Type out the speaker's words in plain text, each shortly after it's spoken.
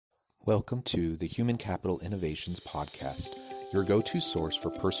Welcome to the Human Capital Innovations Podcast, your go-to source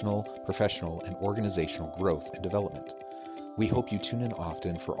for personal, professional, and organizational growth and development. We hope you tune in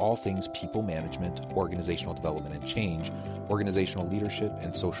often for all things people management, organizational development and change, organizational leadership,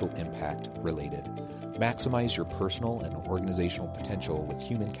 and social impact related. Maximize your personal and organizational potential with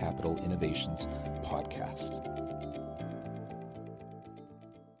Human Capital Innovations Podcast.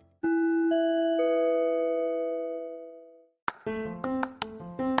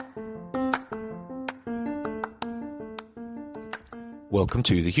 Welcome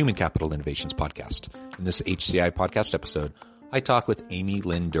to the Human Capital Innovations Podcast. In this HCI podcast episode, I talk with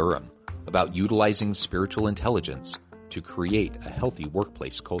Lynn Durham about utilizing spiritual intelligence to create a healthy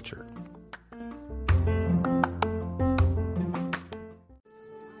workplace culture.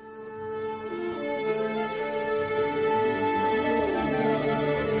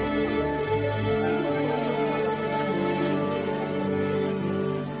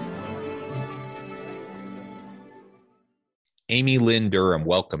 Lynn Durham,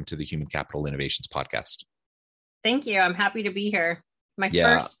 welcome to the Human Capital Innovations Podcast. Thank you. I'm happy to be here. My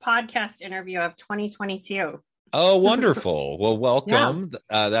first podcast interview of 2022. Oh, wonderful. Well, welcome.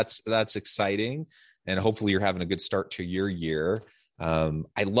 That's exciting. And hopefully you're having a good start to your year.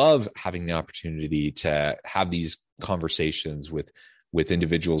 I love having the opportunity to have these conversations with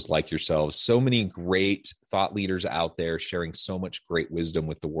individuals like yourselves. So many great thought leaders out there sharing so much great wisdom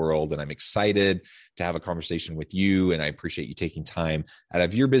with the world. And I'm excited to have a conversation with you. And I appreciate you taking time out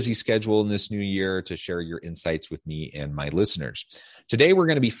of your busy schedule in this new year to share your insights with me and my listeners. Today, we're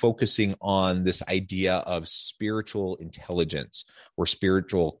going to be focusing on this idea of spiritual intelligence or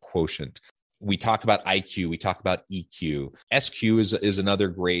spiritual quotient. We talk about IQ, we talk about EQ. SQ is another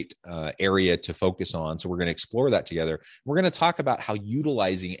great area to focus on. So we're going to explore that together. We're going to talk about how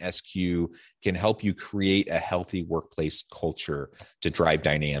utilizing SQ can help you create a healthy workplace culture to drive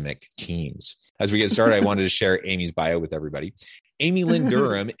dynamic teams. As we get started, I wanted to share Amy's bio with everybody. Lynn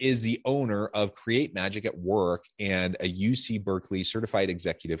Durham is the owner of Create Magic at Work and a UC Berkeley certified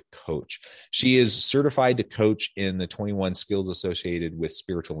executive coach. She is certified to coach in the 21 skills associated with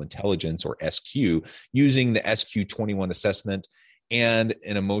spiritual intelligence, or SQ, using the SQ21 assessment, and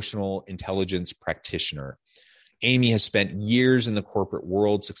an emotional intelligence practitioner. Amy has spent years in the corporate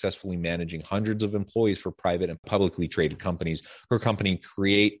world, successfully managing hundreds of employees for private and publicly traded companies. Her company,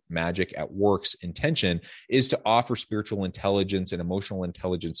 Create Magic at Work's intention is to offer spiritual intelligence and emotional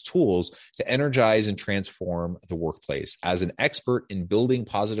intelligence tools to energize and transform the workplace. As an expert in building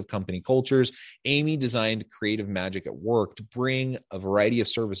positive company cultures, Amy designed Creative Magic at Work to bring a variety of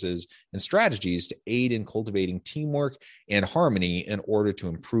services and strategies to aid in cultivating teamwork and harmony in order to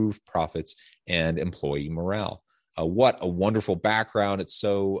improve profits and employee morale. What a wonderful background. It's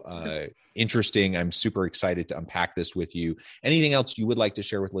so interesting. I'm super excited to unpack this with you. Anything else you would like to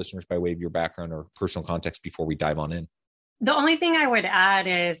share with listeners by way of your background or personal context before we dive on in? The only thing I would add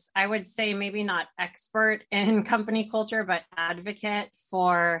is I would say maybe not expert in company culture, but advocate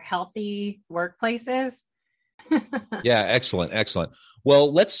for healthy workplaces. Yeah, excellent.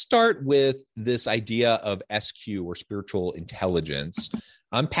 Well, let's start with this idea of SQ, or spiritual intelligence.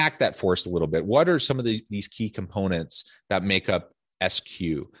 Unpack that for us a little bit. What are some of these key components that make up SQ?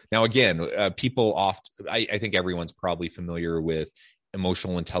 Now, again, people often, I think everyone's probably familiar with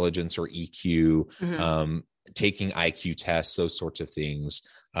emotional intelligence, or EQ, taking IQ tests, those sorts of things.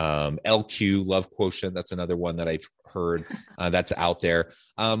 LQ, love quotient, that's another one that I've heard that's out there.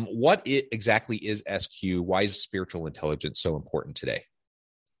 What exactly is SQ? Why is spiritual intelligence so important today?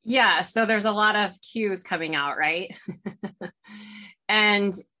 Yeah, so there's a lot of Qs coming out, right?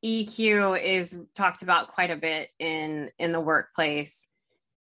 And EQ is talked about quite a bit in the workplace.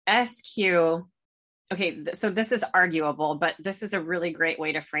 SQ, okay, so this is arguable, but this is a really great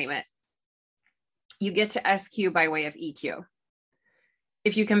way to frame it. You get to SQ by way of EQ.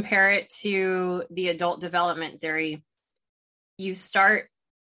 If you compare it to the adult development theory, you start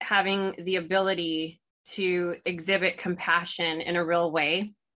having the ability to exhibit compassion in a real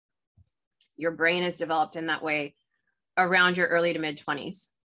way. Your brain is developed in that way around your early to mid 20s.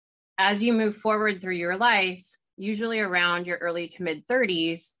 As you move forward through your life, usually around your early to mid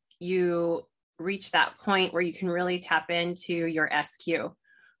 30s, you reach that point where you can really tap into your SQ,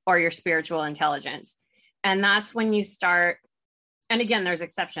 or your spiritual intelligence. And that's when you start, and again, there's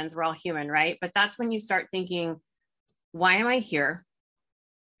exceptions, we're all human, right? But that's when you start thinking, why am I here?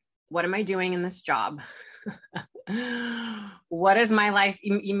 What am I doing in this job? What is my life?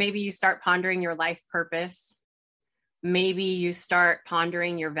 Maybe you start pondering your life purpose. Maybe you start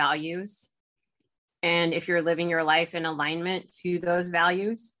pondering your values, and if you're living your life in alignment to those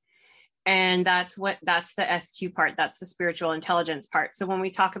values. And that's the SQ part. That's the spiritual intelligence part. So when we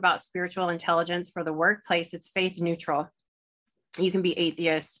talk about spiritual intelligence for the workplace, it's faith neutral. You can be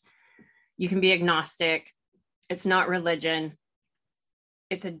atheist, you can be agnostic. It's not religion.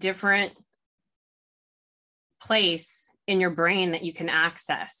 It's a different place in your brain that you can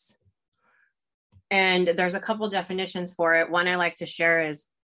access. And there's a couple definitions for it. One I like to share is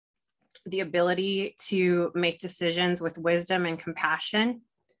the ability to make decisions with wisdom and compassion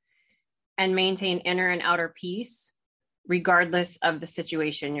and maintain inner and outer peace, regardless of the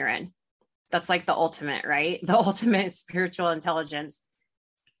situation you're in. That's like the ultimate, right? The ultimate spiritual intelligence.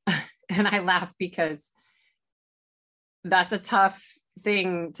 And I laugh because that's a tough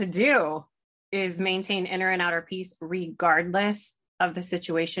thing to do, is maintain inner and outer peace, regardless of the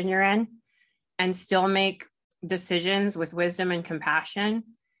situation you're in, and still make decisions with wisdom and compassion,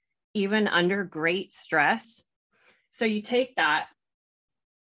 even under great stress. So you take that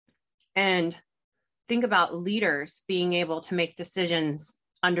and think about leaders being able to make decisions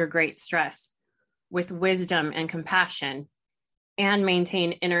under great stress with wisdom and compassion and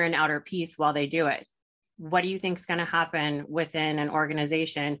maintain inner and outer peace while they do it. What do you think is going to happen within an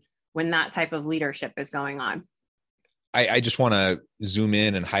organization when that type of leadership is going on? I just want to zoom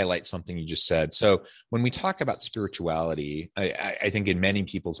in and highlight something you just said. So when we talk about spirituality, I think in many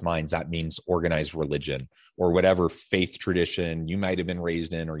people's minds, that means organized religion or whatever faith tradition you might have been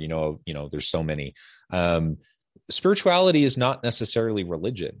raised in, or, there's so many. Spirituality is not necessarily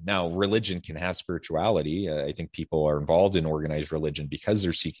religion. Now, religion can have spirituality. I think people are involved in organized religion because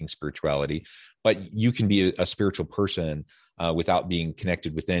they're seeking spirituality, but you can be a spiritual person without being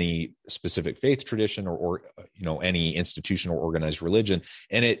connected with any specific faith tradition or any institution or organized religion.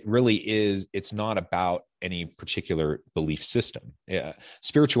 And it really is, it's not about any particular belief system.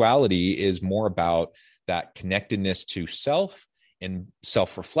 Spirituality is more about that connectedness to self and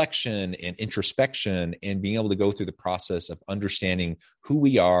self-reflection and introspection, and being able to go through the process of understanding who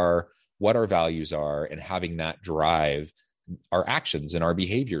we are, what our values are, and having that drive our actions and our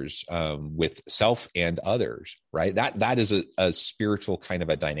behaviors with self and others, right? That is a spiritual kind of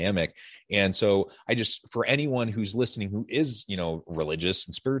a dynamic. And so for anyone who's listening, who is, religious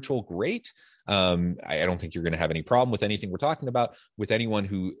and spiritual, great. I don't think you're going to have any problem with anything we're talking about. With anyone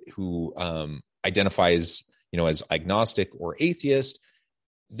who identifies, as agnostic or atheist,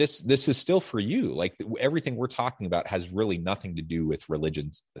 this is still for you. Like, everything we're talking about has really nothing to do with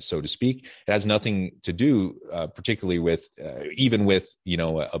religion, so to speak. It has nothing to do, particularly with even with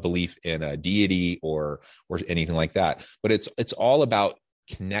a belief in a deity or anything like that. But it's all about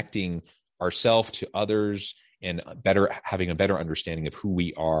connecting ourselves to others and having a better understanding of who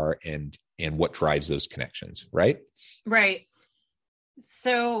we are and what drives those connections. Right. Right.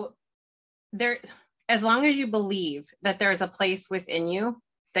 So as long as you believe that there's a place within you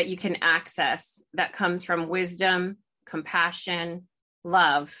that you can access that comes from wisdom, compassion,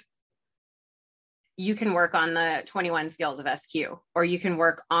 love, you can work on the 21 skills of SQ, or you can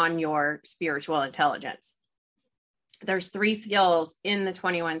work on your spiritual intelligence. There's 3 skills in the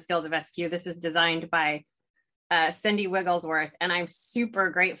 21 skills of SQ. This is designed by Cindy Wigglesworth, and I'm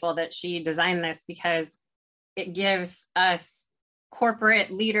super grateful that she designed this because it gives us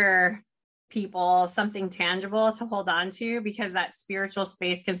corporate leader people something tangible to hold on to, because that spiritual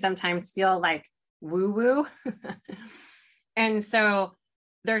space can sometimes feel like woo-woo. And so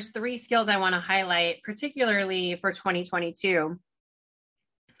there's 3 skills I want to highlight, particularly for 2022,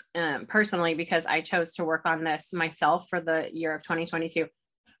 personally, because I chose to work on this myself for the year of 2022.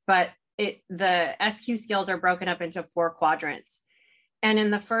 But the SQ skills are broken up into 4 quadrants. And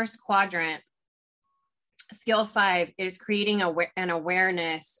in the first quadrant, skill 5 is creating an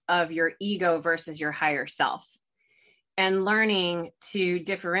awareness of your ego versus your higher self, and learning to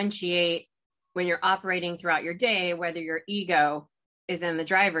differentiate when you're operating throughout your day, whether your ego is in the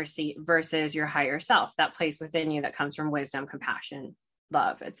driver's seat versus your higher self, that place within you that comes from wisdom, compassion,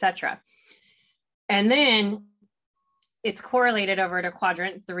 love, etc. And then it's correlated over to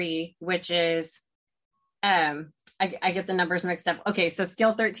quadrant 3, which is I get the numbers mixed up. Okay, so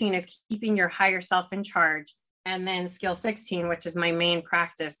skill 13 is keeping your higher self in charge. And then skill 16, which is my main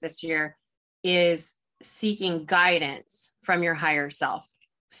practice this year, is seeking guidance from your higher self.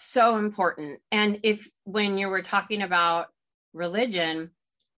 So important. And when you were talking about religion,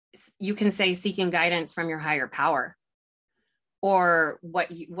 you can say seeking guidance from your higher power, or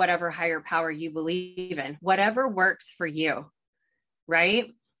whatever higher power you believe in, whatever works for you,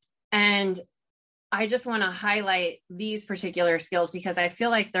 right? And I just want to highlight these particular skills because I feel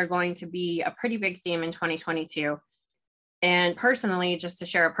like they're going to be a pretty big theme in 2022. And personally, just to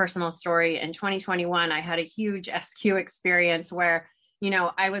share a personal story, in 2021, I had a huge SQ experience where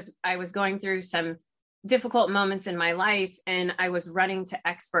I was going through some difficult moments in my life, and I was running to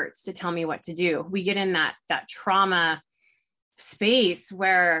experts to tell me what to do. We get in that trauma space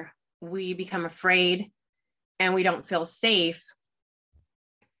where we become afraid and we don't feel safe.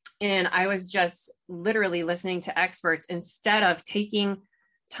 And I was just literally listening to experts instead of taking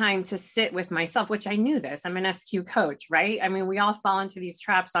time to sit with myself, which I knew this. I'm an SQ coach, right? I mean, we all fall into these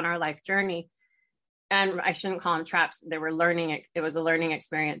traps on our life journey. And I shouldn't call them traps. They were learning. It was a learning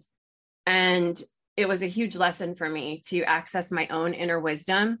experience. And it was a huge lesson for me to access my own inner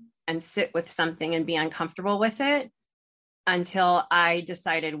wisdom and sit with something and be uncomfortable with it until I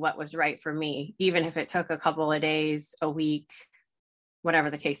decided what was right for me, even if it took a couple of days, a week,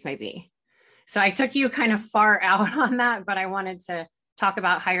 whatever the case may be. So I took you kind of far out on that, but I wanted to talk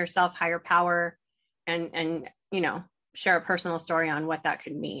about higher self, higher power, and share a personal story on what that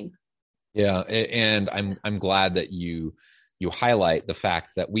could mean. Yeah, and I'm glad that you highlight the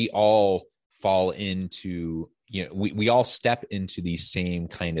fact that we all fall into, we all step into these same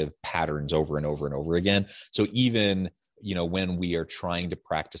kind of patterns over and over and over again. So even, when we are trying to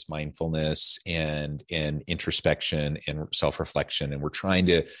practice mindfulness and introspection and self-reflection, and we're trying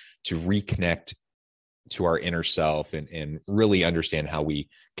to reconnect to our inner self and really understand how we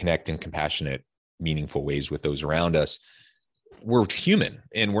connect in compassionate, meaningful ways with those around us, we're human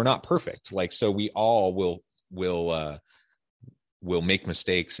and we're not perfect. So we all will make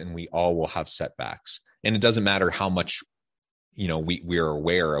mistakes, and we all will have setbacks. And it doesn't matter how much, we are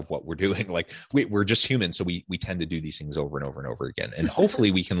aware of what we're doing. We're just human. So we tend to do these things over and over and over again. And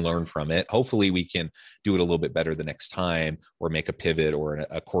hopefully we can learn from it. Hopefully we can do it a little bit better the next time, or make a pivot or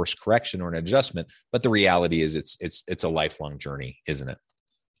a course correction or an adjustment. But the reality is it's a lifelong journey, isn't it?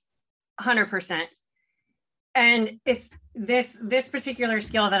 100%. And it's this particular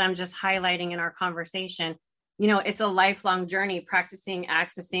skill that I'm just highlighting in our conversation. It's a lifelong journey, practicing,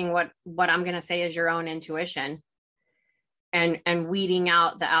 accessing what I'm going to say is your own intuition, and weeding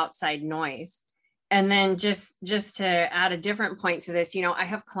out the outside noise. And then just to add a different point to this, I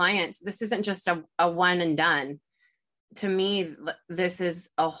have clients. This isn't just a one and done. To me, this is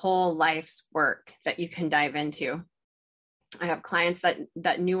a whole life's work that you can dive into. I have clients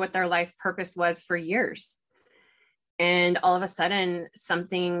that knew what their life purpose was for years. And all of a sudden,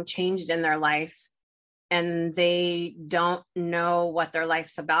 something changed in their life, and they don't know what their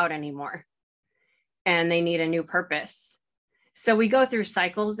life's about anymore. And they need a new purpose. So we go through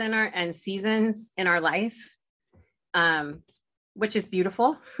cycles and seasons in our life, which is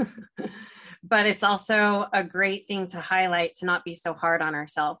beautiful. But it's also a great thing to highlight, to not be so hard on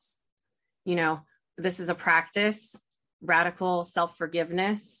ourselves. This is a practice, radical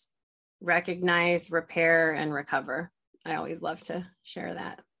self-forgiveness, recognize, repair, and recover. I always love to share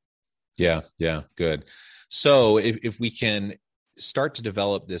that. Yeah, good. So if we can start to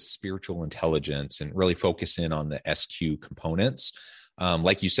develop this spiritual intelligence and really focus in on the SQ components,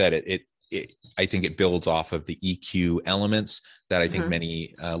 like you said, I think it builds off of the EQ elements that I think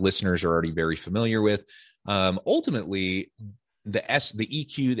many listeners are already very familiar with. Ultimately, the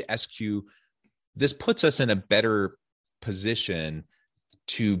EQ, the SQ, this puts us in a better position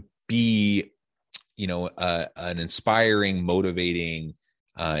to be, an inspiring, motivating,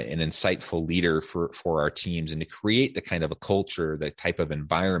 an insightful leader for our teams, and to create the kind of a culture, the type of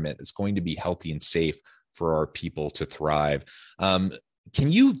environment that's going to be healthy and safe for our people to thrive. Can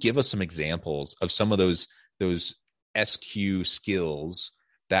you give us some examples of some of those SQ skills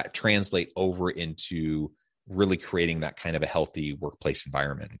that translate over into really creating that kind of a healthy workplace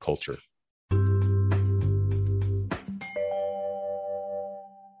environment and culture?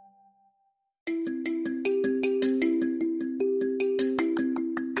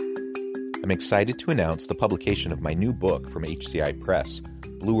 I'm excited to announce the publication of my new book from HCI Press,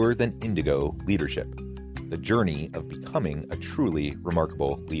 Bluer Than Indigo Leadership: The Journey of Becoming a Truly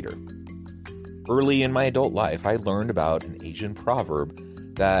Remarkable Leader. Early in my adult life, I learned about an Asian proverb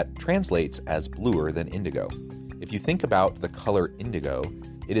that translates as bluer than indigo. If you think about the color indigo,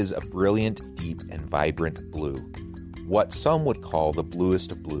 it is a brilliant, deep, and vibrant blue, what some would call the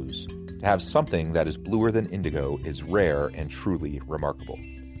bluest of blues. To have something that is bluer than indigo is rare and truly remarkable.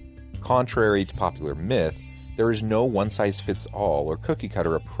 Contrary to popular myth, there is no one-size-fits-all or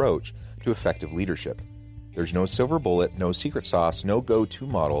cookie-cutter approach to effective leadership. There's no silver bullet, no secret sauce, no go-to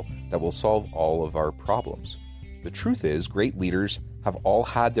model that will solve all of our problems. The truth is, great leaders have all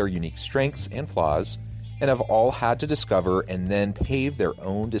had their unique strengths and flaws, and have all had to discover and then pave their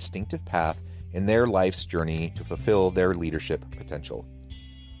own distinctive path in their life's journey to fulfill their leadership potential.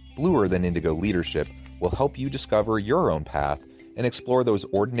 Bluer Than Indigo Leadership will help you discover your own path and explore those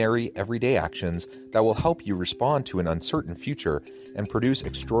ordinary, everyday actions that will help you respond to an uncertain future and produce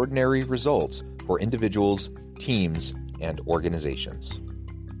extraordinary results for individuals, teams, and organizations.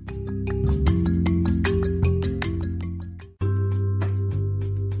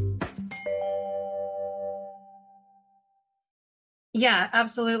 Yeah,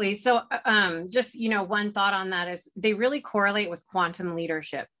 absolutely. So just, one thought on that is they really correlate with quantum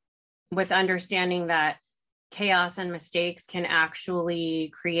leadership, with understanding that chaos and mistakes can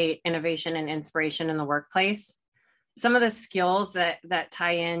actually create innovation and inspiration in the workplace. Some of the skills that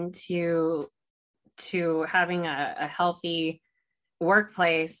tie into having a healthy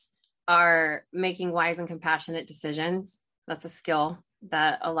workplace are making wise and compassionate decisions. That's a skill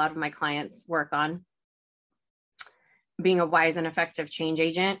that a lot of my clients work on. Being a wise and effective change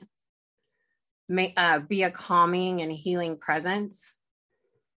agent, be a calming and healing presence.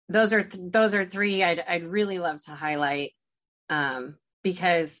 Those are three I'd really love to highlight,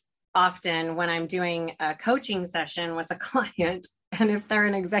 because often when I'm doing a coaching session with a client, and if they're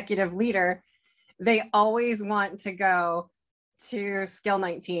an executive leader, they always want to go to skill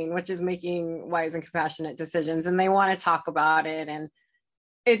 19, which is making wise and compassionate decisions, and they want to talk about it. And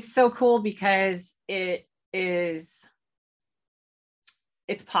it's so cool because it's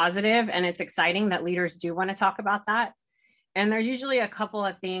positive and it's exciting that leaders do want to talk about that. And there's usually a couple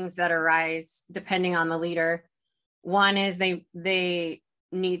of things that arise depending on the leader. One is they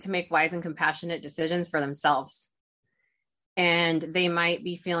need to make wise and compassionate decisions for themselves. And they might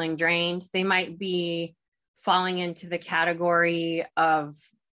be feeling drained. They might be falling into the category of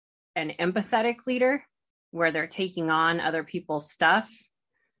an empathetic leader where they're taking on other people's stuff.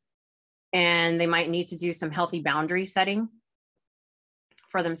 And they might need to do some healthy boundary setting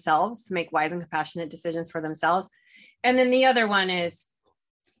for themselves to make wise and compassionate decisions for themselves. And then the other one is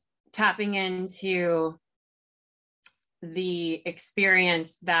tapping into the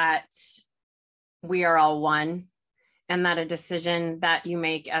experience that we are all one, and that a decision that you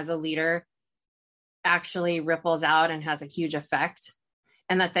make as a leader actually ripples out and has a huge effect,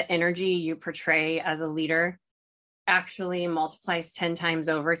 and that the energy you portray as a leader actually multiplies 10 times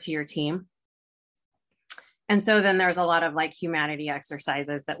over to your team. And so then there's a lot of like humanity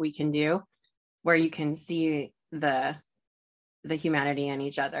exercises that we can do where you can see the humanity in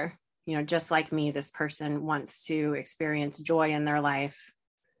each other. Just like me, this person wants to experience joy in their life.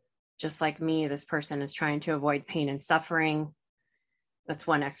 Just like me, this person is trying to avoid pain and suffering. That's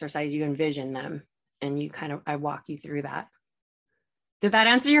one exercise. You envision them and I walk you through that. Did that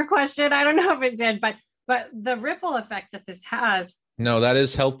answer your question? I don't know if it did, but the ripple effect that this has. No, that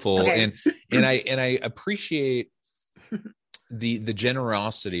is helpful. Okay. And I appreciate the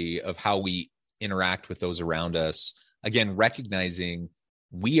generosity of how we interact with those around us. Again, recognizing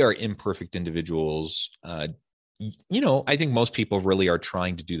we are imperfect individuals. I think most people really are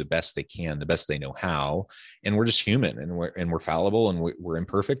trying to do the best they can, the best they know how, and we're just human, and we're fallible, and we're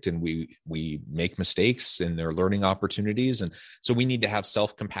imperfect, and we make mistakes, and they're learning opportunities, and so we need to have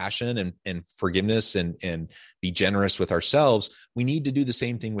self-compassion and forgiveness and be generous with ourselves. We need to do the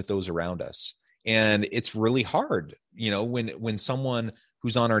same thing with those around us, and it's really hard, when someone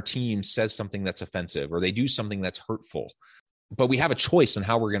who's on our team says something that's offensive or they do something that's hurtful. But we have a choice on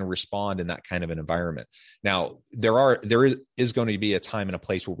how we're going to respond in that kind of an environment. Now, there is going to be a time and a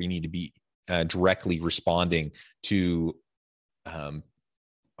place where we need to be directly responding to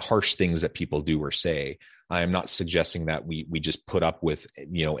harsh things that people do or say. I am not suggesting that we just put up with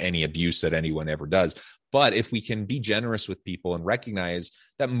any abuse that anyone ever does. But if we can be generous with people and recognize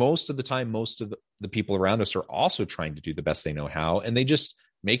that most of the time, most of the people around us are also trying to do the best they know how, and they just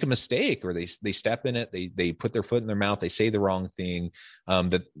make a mistake, or they step in it, they put their foot in their mouth, they say the wrong thing.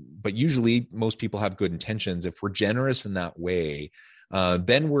 But usually most people have good intentions. If we're generous in that way,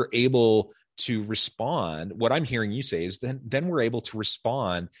 then we're able to respond. What I'm hearing you say is then we're able to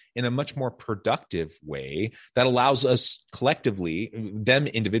respond in a much more productive way that allows us collectively, them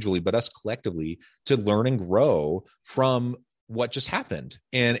individually, but us collectively, to learn and grow from what just happened.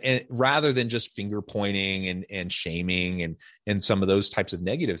 And rather than just finger pointing and shaming and some of those types of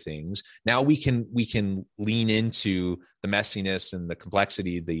negative things, now we can lean into the messiness and the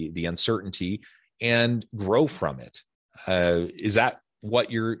complexity, the uncertainty, and grow from it. Is that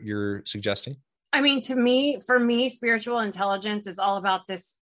what you're suggesting? I mean, for me, spiritual intelligence is all about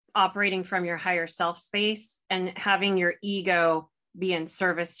this operating from your higher self space and having your ego be in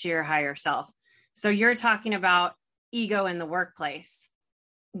service to your higher self. So you're talking about ego in the workplace.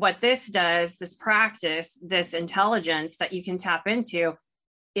 What this does, this practice, this intelligence that you can tap into,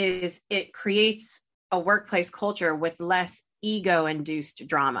 is it creates a workplace culture with less ego-induced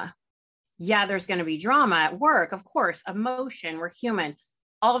drama. Yeah, there's going to be drama at work, of course, emotion, we're human,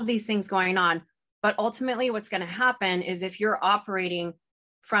 all of these things going on. But ultimately, what's going to happen is if you're operating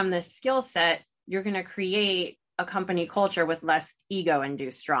from this skill set, you're going to create a company culture with less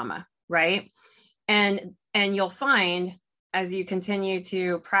ego-induced drama, right? And you'll find as you continue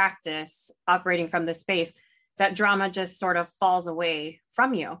to practice operating from this space, that drama just sort of falls away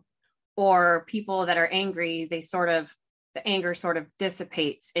from you. Or people that are angry, the anger sort of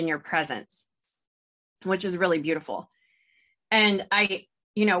dissipates in your presence, which is really beautiful. And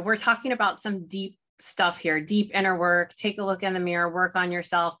we're talking about some deep stuff here, deep inner work. Take a look in the mirror, work on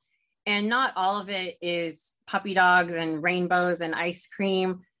yourself. And not all of it is puppy dogs and rainbows and ice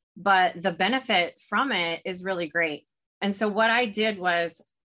cream, but the benefit from it is really great. And so what I did was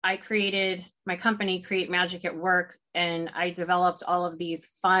I created my company, Create Magic at Work, and I developed all of these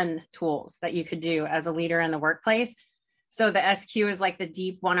fun tools that you could do as a leader in the workplace. So the SQ is like the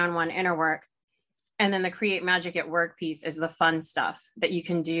deep one-on-one inner work. And then the Create Magic at Work piece is the fun stuff that you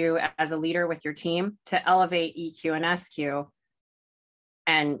can do as a leader with your team to elevate EQ and SQ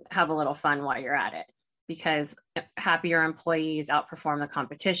and have a little fun while you're at it. Because happier employees outperform the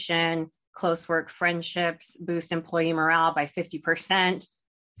competition, close work friendships boost employee morale by 50%.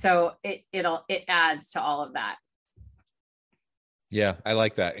 So it adds to all of that. Yeah, I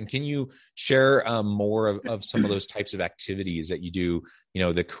like that. And can you share more of some of those types of activities that you do,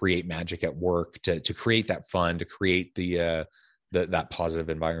 that create magic at work to create that fun, to create that positive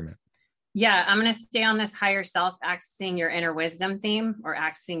environment? Yeah, I'm going to stay on this higher self, accessing your inner wisdom theme, or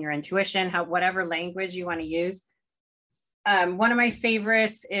accessing your intuition, whatever language you want to use. One of my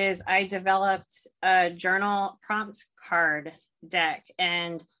favorites is I developed a journal prompt card deck,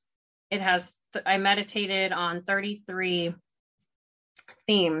 and I meditated on 33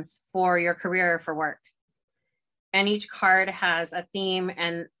 themes for your career, for work. And each card has a theme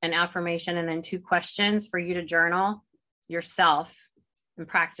and an affirmation, and then 2 questions for you to journal yourself and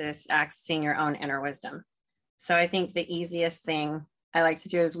practice accessing your own inner wisdom. So I think the easiest thing I like to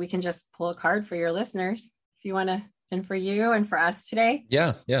do is we can just pull a card for your listeners if you want to, and for you and for us today.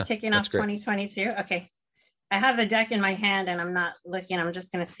 Yeah. Kicking off 2022. Okay. I have the deck in my hand and I'm not looking. I'm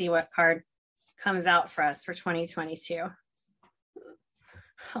just going to see what card comes out for us for 2022.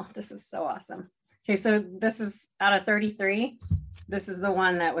 Oh, this is so awesome. Okay. So this is out of 33. This is the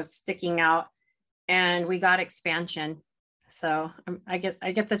one that was sticking out, and we got expansion. So I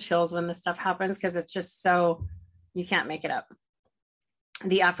get the chills when this stuff happens, because it's just so, you can't make it up.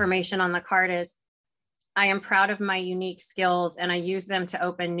 The affirmation on the card is, I am proud of my unique skills and I use them to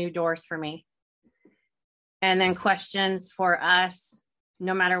open new doors for me. And then questions for us,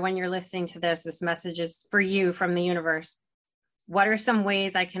 no matter when you're listening to this message is for you from the universe. What are some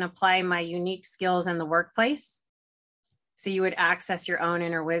ways I can apply my unique skills in the workplace? So you would access your own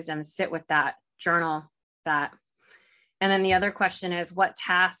inner wisdom, sit with that, journal that. And then the other question is, what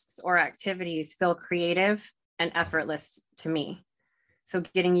tasks or activities feel creative and effortless to me? So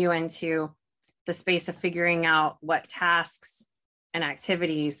getting you into the space of figuring out what tasks and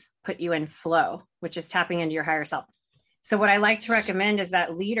activities put you in flow, which is tapping into your higher self. So what I like to recommend is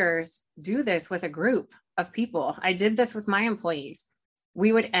that leaders do this with a group of people. I did this with my employees.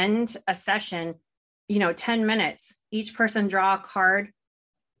 We would end a session, 10 minutes, each person draw a card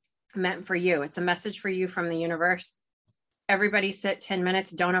meant for you. It's a message for you from the universe. Everybody sit 10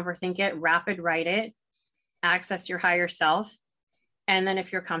 minutes, don't overthink it, rapid write it, access your higher self. And then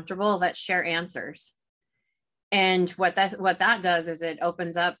if you're comfortable, let's share answers. And what that does is it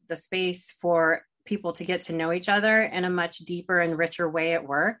opens up the space for people to get to know each other in a much deeper and richer way at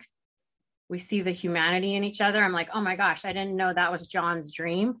work. We see the humanity in each other. I'm like, oh my gosh, I didn't know that was John's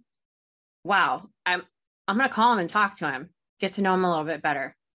dream. Wow. I'm going to call him and talk to him, get to know him a little bit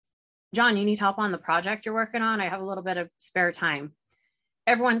better. John, you need help on the project you're working on? I have a little bit of spare time.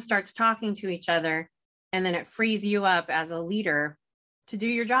 Everyone starts talking to each other, and then it frees you up as a leader to do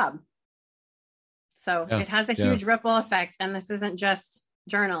your job. So it has a huge ripple effect. And this isn't just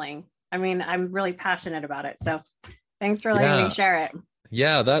journaling. I mean, I'm really passionate about it. So thanks for letting me share it.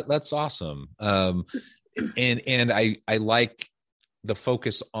 Yeah, that's awesome. And I like the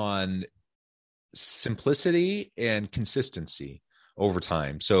focus on simplicity and consistency over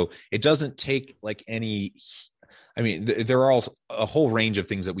time. So it doesn't take there are a whole range of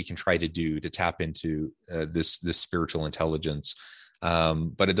things that we can try to do to tap into this spiritual intelligence.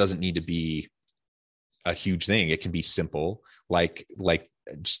 But it doesn't need to be a huge thing. It can be simple, like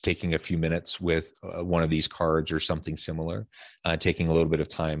just taking a few minutes with one of these cards or something similar, taking a little bit of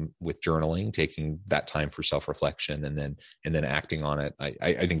time with journaling, taking that time for self-reflection, and then acting on it.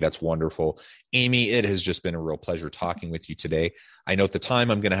 I think that's wonderful. Amy, it has just been a real pleasure talking with you today. I know at the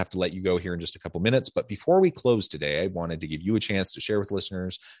time I'm going to have to let you go here in just a couple minutes, but before we close today, I wanted to give you a chance to share with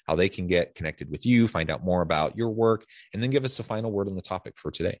listeners how they can get connected with you, find out more about your work, and then give us the final word on the topic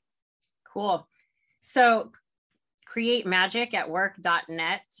for today. Cool. So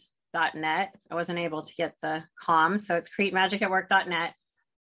createmagicatwork.net. I wasn't able to get the com, so it's createmagicatwork.net.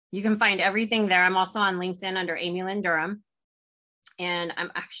 You can find everything there. I'm also on LinkedIn under Amy Lynn Durham, and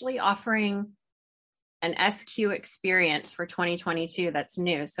I'm actually offering an SQ experience for 2022 that's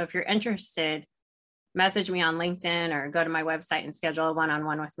new. So if you're interested, message me on LinkedIn or go to my website and schedule a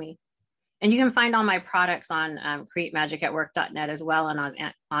one-on-one with me. And you can find all my products on createmagicatwork.net as well,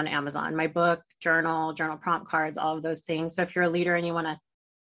 and on Amazon. My book, journal prompt cards, all of those things. So if you're a leader and you want to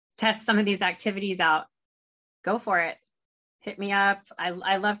test some of these activities out, go for it. Hit me up.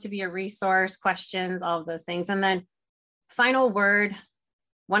 I love to be a resource, questions, all of those things. And then final word,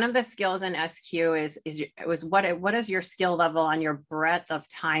 one of the skills in SQ is what is your skill level on your breadth of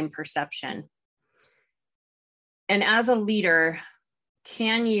time perception? And as a leader,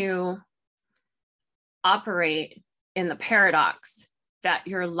 can you operate in the paradox that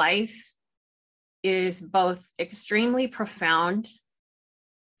your life is both extremely profound,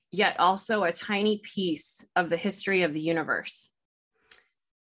 yet also a tiny piece of the history of the universe?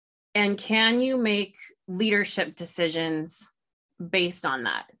 And can you make leadership decisions based on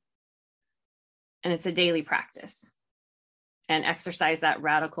that? And it's a daily practice. And exercise that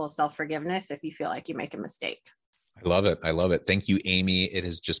radical self-forgiveness if you feel like you make a mistake. I love it. I love it. Thank you, Amy. It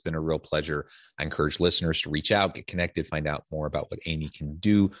has just been a real pleasure. I encourage listeners to reach out, get connected, find out more about what Amy can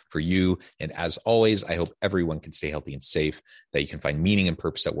do for you. And as always, I hope everyone can stay healthy and safe, that you can find meaning and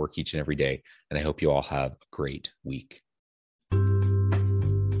purpose at work each and every day. And I hope you all have a great week.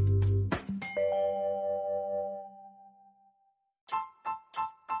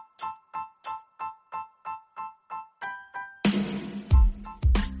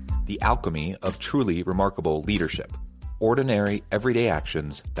 The alchemy of truly remarkable leadership. Ordinary, everyday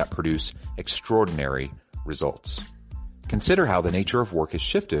actions that produce extraordinary results. Consider how the nature of work has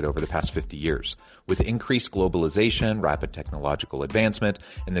shifted over the past 50 years. With increased globalization, rapid technological advancement,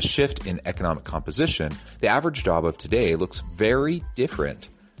 and the shift in economic composition, the average job of today looks very different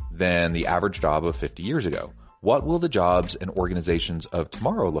than the average job of 50 years ago. What will the jobs and organizations of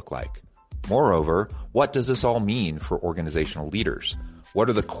tomorrow look like? Moreover, what does this all mean for organizational leaders? What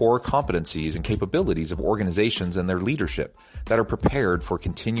are the core competencies and capabilities of organizations and their leadership that are prepared for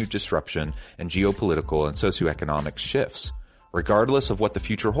continued disruption and geopolitical and socioeconomic shifts? Regardless of what the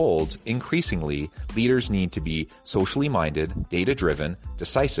future holds, increasingly, leaders need to be socially minded, data-driven,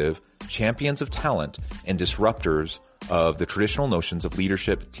 decisive, champions of talent, and disruptors of the traditional notions of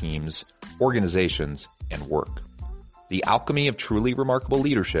leadership, teams, organizations, and work. The alchemy of truly remarkable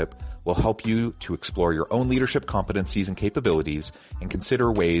leadership will help you to explore your own leadership competencies and capabilities and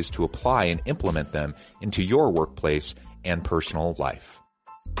consider ways to apply and implement them into your workplace and personal life.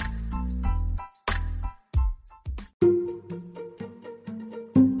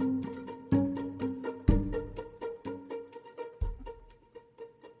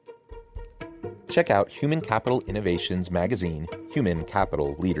 Check out Human Capital Innovations magazine, Human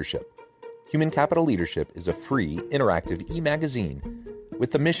Capital Leadership. Human Capital Leadership is a free, interactive e-magazine with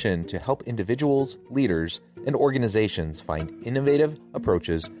the mission to help individuals, leaders, and organizations find innovative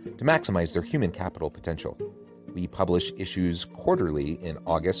approaches to maximize their human capital potential. We publish issues quarterly in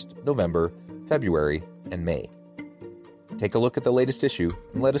August, November, February, and May. Take a look at the latest issue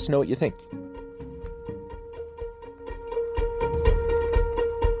and let us know what you think.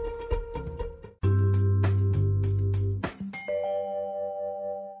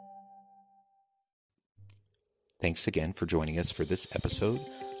 Thanks again for joining us for this episode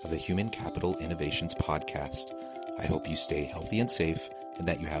of the Human Capital Innovations Podcast. I hope you stay healthy and safe and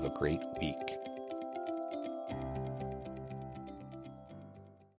that you have a great week.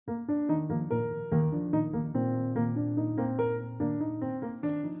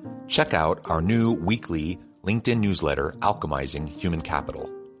 Check out our new weekly LinkedIn newsletter, Alchemizing Human Capital,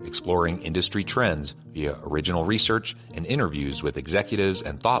 exploring industry trends via original research and interviews with executives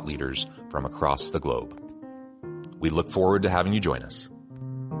and thought leaders from across the globe. We look forward to having you join us.